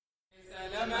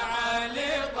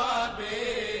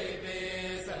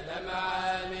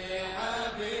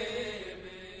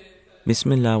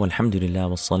Bismillah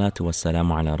walhamdulillah wassalatu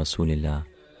wassalamu ala rasulillah.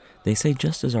 They say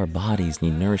just as our bodies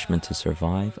need nourishment to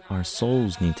survive, our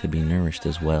souls need to be nourished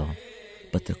as well.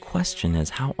 But the question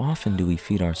is, how often do we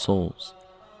feed our souls?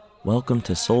 Welcome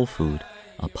to Soul Food,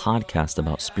 a podcast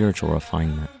about spiritual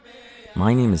refinement.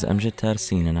 My name is Amjad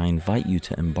Tarsin, and I invite you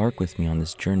to embark with me on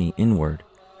this journey inward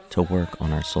to work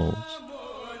on our souls.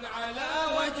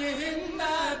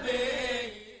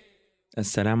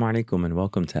 Assalamu alaikum, and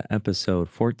welcome to episode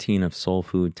 14 of Soul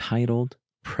Food, titled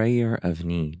Prayer of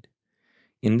Need.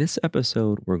 In this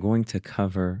episode, we're going to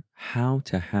cover how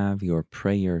to have your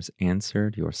prayers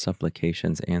answered, your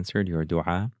supplications answered, your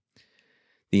dua,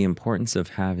 the importance of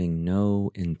having no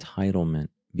entitlement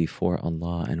before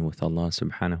Allah and with Allah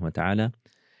subhanahu wa ta'ala,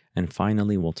 and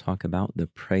finally, we'll talk about the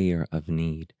prayer of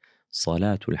need,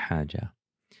 Salatul Haja.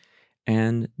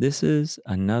 And this is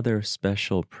another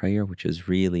special prayer which is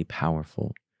really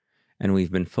powerful. And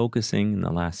we've been focusing in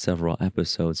the last several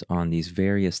episodes on these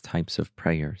various types of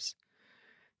prayers.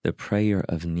 The prayer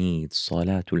of need,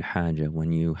 Salatul Haja,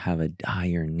 when you have a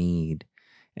dire need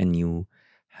and you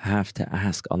have to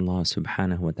ask Allah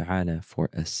subhanahu wa ta'ala for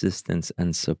assistance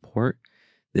and support,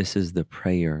 this is the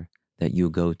prayer that you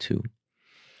go to.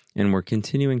 And we're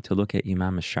continuing to look at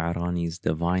Imam al-Sha'rani's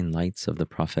Divine Lights of the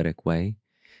Prophetic Way.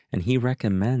 And he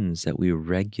recommends that we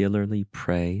regularly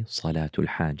pray Salatul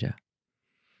Haja.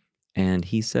 And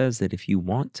he says that if you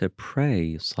want to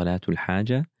pray Salatul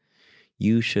Haja,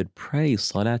 you should pray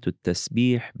Salatul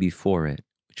Tasbih before it,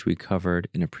 which we covered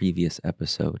in a previous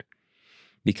episode.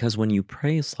 Because when you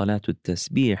pray Salatul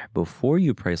Tasbih before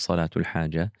you pray Salatul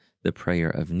Haja, the prayer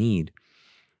of need,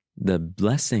 the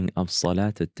blessing of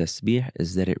Salatul Tasbih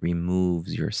is that it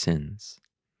removes your sins.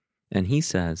 And he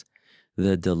says,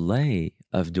 the delay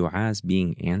of du'as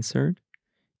being answered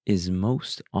is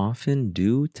most often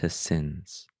due to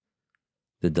sins.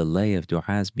 The delay of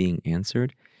du'as being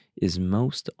answered is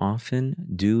most often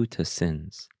due to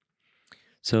sins.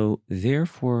 So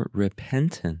therefore,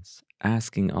 repentance,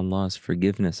 asking Allah's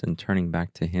forgiveness and turning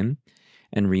back to Him,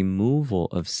 and removal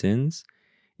of sins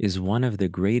is one of the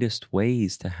greatest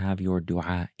ways to have your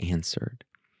du'a answered.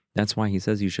 That's why he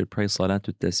says you should pray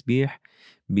Salatul Tasbih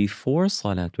before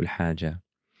Salatul Haja,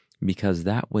 because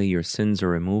that way your sins are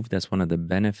removed. That's one of the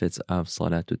benefits of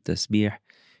Salatul Tasbih,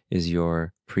 is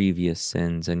your previous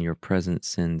sins and your present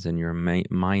sins and your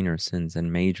minor sins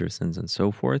and major sins and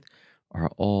so forth are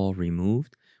all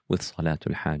removed with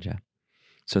Salatul Haja.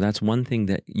 So that's one thing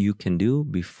that you can do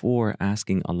before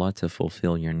asking Allah to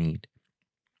fulfill your need.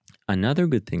 Another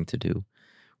good thing to do,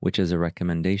 which is a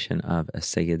recommendation of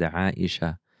As-Sayyida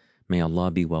Aisha, may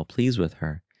Allah be well pleased with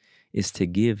her, is to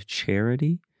give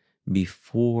charity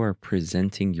before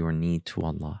presenting your need to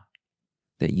Allah.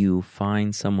 That you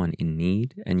find someone in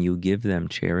need and you give them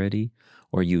charity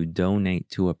or you donate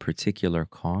to a particular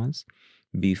cause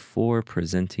before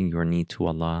presenting your need to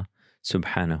Allah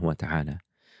subhanahu wa ta'ala.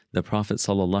 The Prophet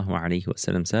sallallahu alaihi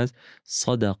wasallam says,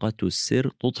 "Sadaqatu sir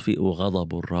tudfi'u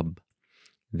ghadabu rabb,"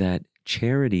 that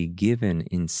charity given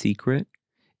in secret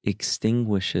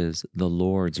extinguishes the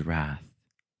Lord's wrath.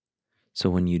 So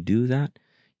when you do that,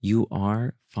 you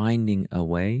are finding a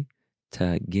way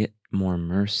to get more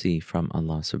mercy from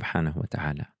Allah subhanahu wa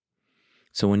ta'ala.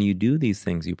 So when you do these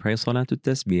things, you pray Salatul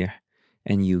Tasbih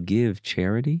and you give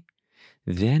charity,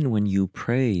 then when you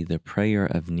pray the prayer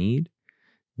of need,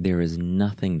 there is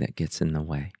nothing that gets in the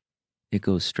way. It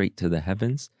goes straight to the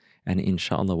heavens and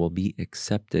inshallah will be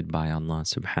accepted by Allah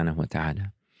subhanahu wa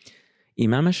ta'ala.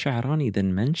 Imam al-Sha'rani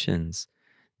then mentions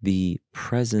the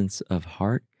presence of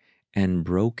heart and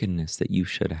brokenness that you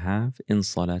should have in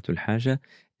Salatul Haja,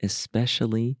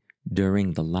 especially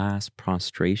during the last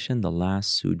prostration, the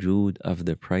last sujood of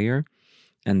the prayer.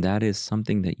 And that is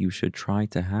something that you should try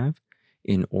to have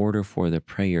in order for the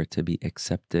prayer to be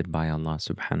accepted by Allah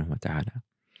subhanahu wa ta'ala.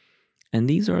 And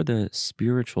these are the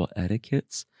spiritual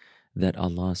etiquettes that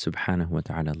Allah subhanahu wa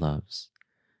ta'ala loves.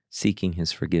 Seeking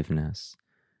His forgiveness,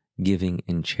 giving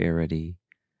in charity,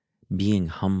 being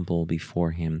humble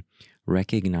before Him,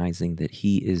 recognizing that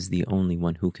He is the only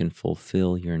one who can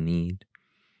fulfill your need,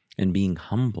 and being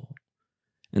humble.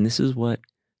 And this is what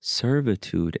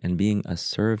servitude and being a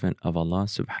servant of Allah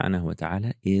subhanahu wa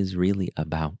ta'ala is really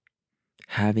about.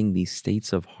 Having these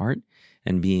states of heart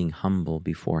and being humble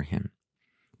before Him.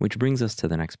 Which brings us to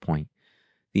the next point,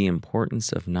 the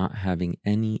importance of not having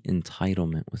any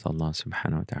entitlement with Allah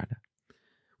subhanahu wa ta'ala.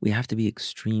 We have to be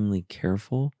extremely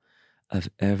careful of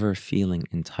ever feeling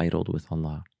entitled with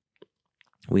Allah.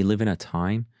 We live in a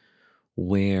time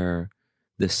where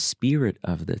the spirit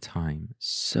of the time,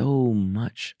 so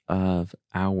much of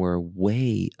our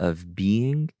way of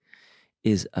being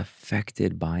is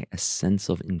affected by a sense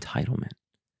of entitlement,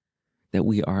 that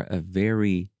we are a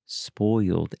very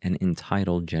spoiled and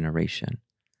entitled generation.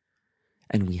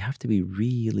 And we have to be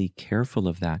really careful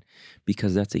of that,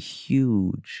 because that's a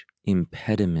huge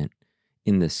impediment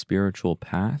in the spiritual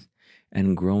path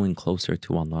and growing closer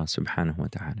to Allah subhanahu wa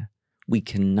ta'ala. We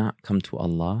cannot come to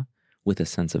Allah with a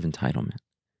sense of entitlement.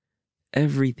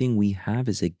 Everything we have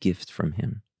is a gift from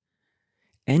Him.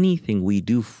 Anything we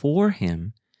do for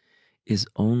Him is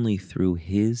only through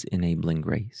His enabling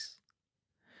grace.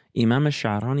 Imam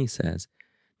al-Sha'rani says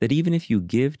that even if you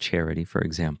give charity, for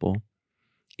example,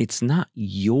 it's not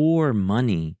your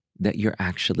money that you're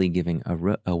actually giving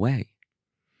away.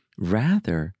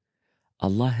 Rather,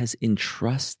 Allah has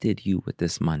entrusted you with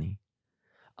this money.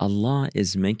 Allah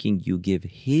is making you give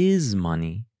His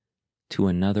money to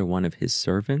another one of His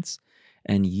servants,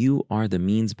 and you are the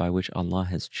means by which Allah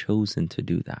has chosen to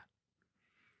do that.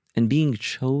 And being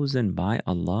chosen by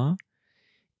Allah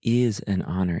is an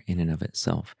honor in and of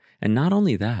itself. And not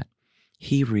only that,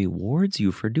 He rewards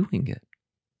you for doing it.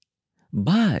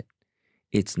 But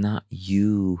it's not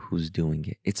you who's doing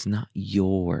it. It's not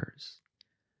yours.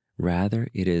 Rather,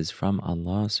 it is from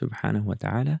Allah subhanahu wa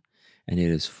ta'ala, and it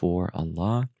is for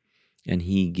Allah, and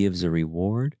He gives a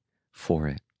reward for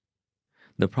it.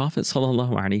 The Prophet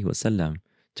sallallahu alaihi wasallam,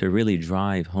 to really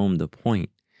drive home the point,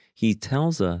 he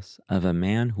tells us of a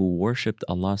man who worshipped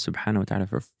Allah subhanahu wa ta'ala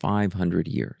for 500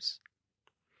 years.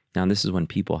 Now, this is when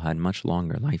people had much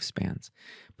longer lifespans.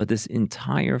 But this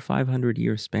entire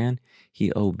 500-year span,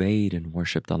 he obeyed and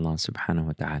worshipped Allah subhanahu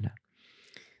wa ta'ala.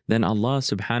 Then Allah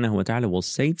subhanahu wa ta'ala will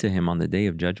say to him on the Day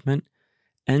of Judgment,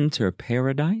 "Enter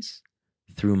paradise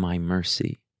through my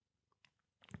mercy."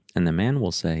 And the man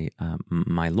will say,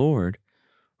 "My Lord,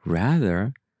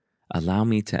 rather allow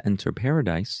me to enter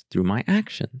paradise through my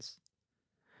actions."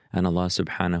 And Allah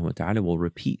subhanahu wa ta'ala will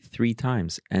repeat 3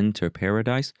 times, "Enter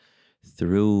paradise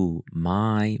through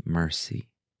my mercy."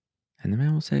 And the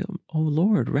man will say, "Oh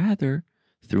Lord, rather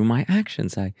through my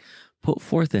actions. I put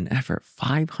forth an effort,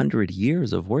 500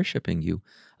 years of worshiping you.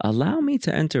 Allow me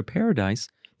to enter paradise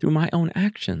through my own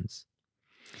actions."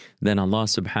 Then Allah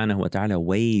subhanahu wa ta'ala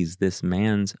weighs this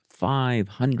man's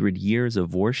 500 years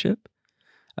of worship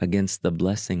against the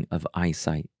blessing of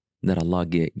eyesight that Allah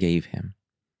gave him.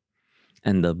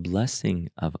 And the blessing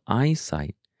of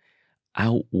eyesight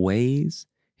outweighs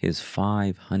his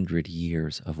 500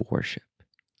 years of worship.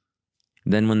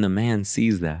 Then when the man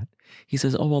sees that, he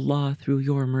says, "Oh Allah, through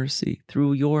your mercy,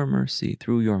 through your mercy,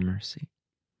 through your mercy."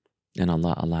 And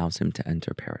Allah allows him to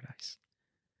enter paradise.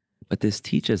 But this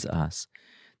teaches us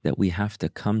that we have to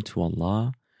come to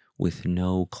Allah with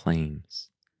no claims.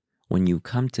 When you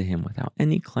come to Him without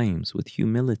any claims, with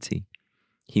humility,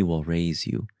 He will raise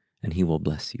you and He will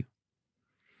bless you.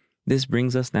 This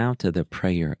brings us now to the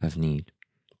prayer of need.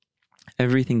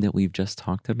 Everything that we've just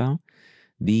talked about,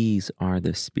 these are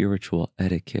the spiritual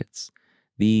etiquettes.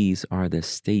 These are the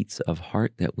states of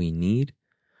heart that we need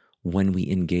when we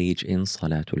engage in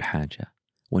Salatul Hajjah,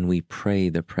 when we pray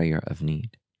the prayer of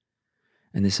need.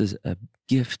 And this is a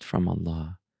gift from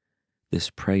Allah, this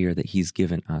prayer that He's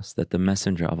given us, that the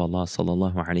Messenger of Allah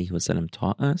sallallahu alaihi wasallam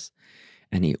taught us,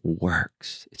 and it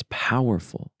works. It's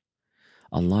powerful.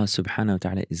 Allah subhanahu wa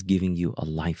ta'ala is giving you a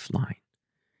lifeline.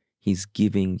 He's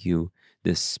giving you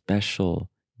this special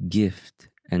gift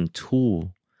and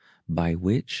tool by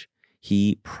which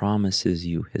He promises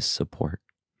you His support.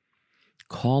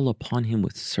 Call upon Him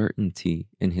with certainty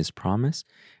in His promise,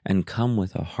 and come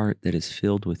with a heart that is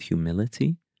filled with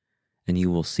humility, and you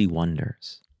will see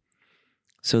wonders.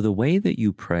 So the way that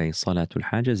you pray Salatul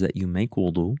Hajj is that you make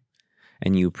wudu,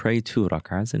 and you pray 2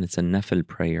 rak'ahs, and it's a nafil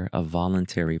prayer, a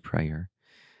voluntary prayer.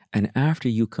 And after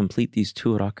you complete these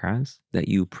 2 rak'ahs that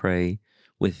you pray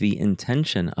with the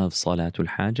intention of Salatul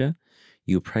Hajjah,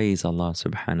 you praise Allah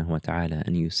subhanahu wa ta'ala,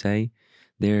 and you say,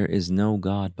 "There is no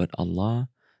God but Allah,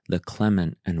 the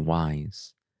clement and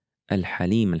wise,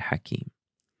 Al-Halim Al-Hakim.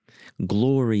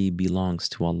 Glory belongs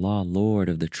to Allah, Lord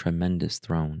of the tremendous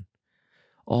throne.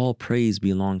 All praise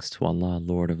belongs to Allah,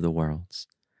 Lord of the worlds."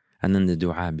 And then the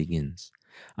dua begins.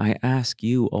 "I ask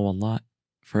you, O Allah,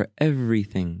 for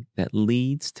everything that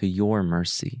leads to your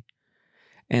mercy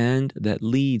and that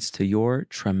leads to your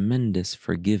tremendous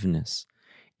forgiveness,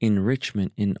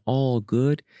 enrichment in all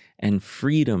good, and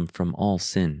freedom from all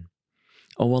sin.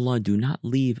 O Allah, do not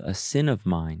leave a sin of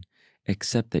mine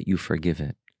except that you forgive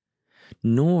it,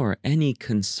 nor any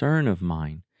concern of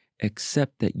mine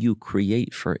except that you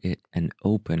create for it an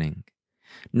opening,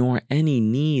 nor any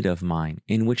need of mine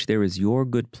in which there is your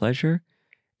good pleasure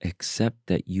except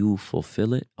that you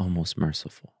fulfill it, O most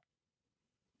merciful."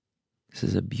 This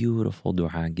is a beautiful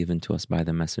dua given to us by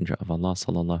the Messenger of Allah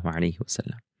sallallahu alaihi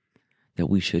wasallam that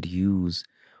we should use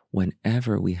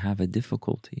whenever we have a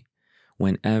difficulty,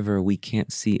 whenever we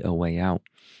can't see a way out,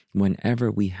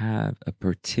 whenever we have a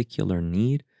particular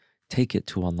need. Take it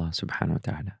to Allah subhanahu wa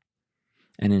ta'ala.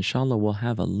 And inshallah, we'll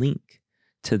have a link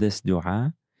to this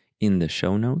dua in the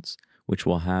show notes, which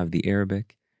will have the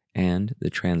Arabic and the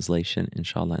translation,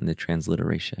 inshallah, and the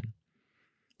transliteration.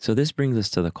 So this brings us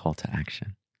to the call to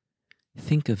action.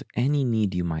 Think of any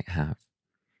need you might have.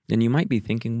 And you might be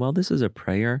thinking, well, this is a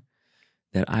prayer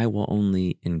that I will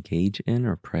only engage in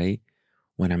or pray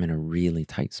when I'm in a really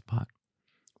tight spot.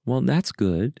 Well, that's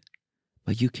good,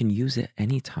 but you can use it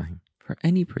anytime for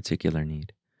any particular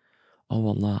need. Oh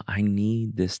Allah, I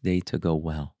need this day to go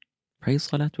well. Pray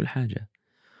Salatul Hajah.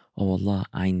 Oh Allah,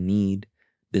 I need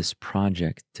this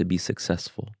project to be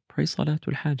successful. Pray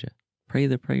Salatul Hajah. Pray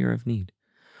the prayer of need.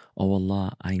 Oh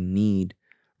Allah, I need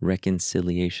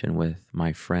reconciliation with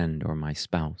my friend or my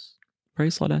spouse. Pray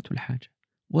Salatul Hajah.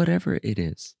 Whatever it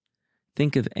is,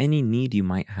 think of any need you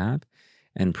might have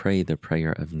and pray the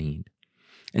prayer of need.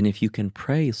 And if you can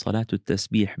pray Salatul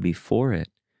Tasbih before it,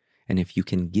 and if you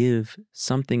can give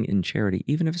something in charity,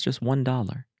 even if it's just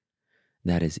 $1,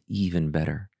 that is even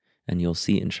better. And you'll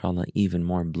see, inshallah, even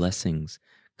more blessings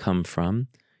come from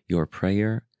your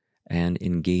prayer and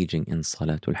engaging in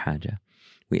Salatul Hajah.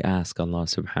 We ask Allah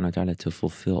subhanahu wa ta'ala to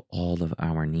fulfill all of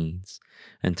our needs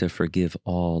and to forgive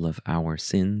all of our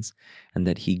sins, and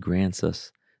that He grants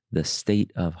us the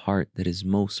state of heart that is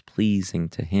most pleasing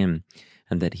to Him,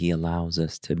 and that He allows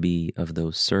us to be of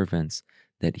those servants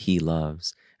that He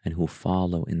loves and who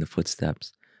follow in the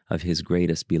footsteps of His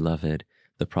greatest beloved,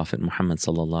 the Prophet Muhammad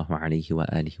sallallahu alayhi wa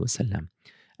alihi wa sallam.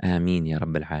 Ameen ya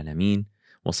Rabbil Alameen.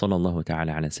 Wa sallallahu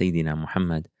ta'ala ala Sayyidina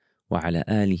Muhammad wa ala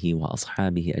alihi wa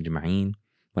ashabihi ajma'een.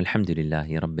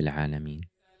 Walhamdulillahi Rabbil Alameen.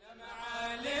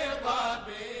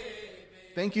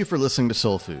 Thank you for listening to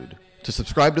Soul Food. To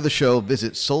subscribe to the show,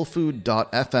 visit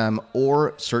soulfood.fm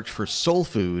or search for Soul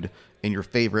Food in your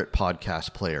favorite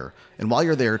podcast player. And while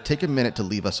you're there, take a minute to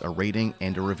leave us a rating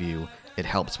and a review. It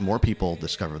helps more people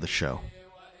discover the show.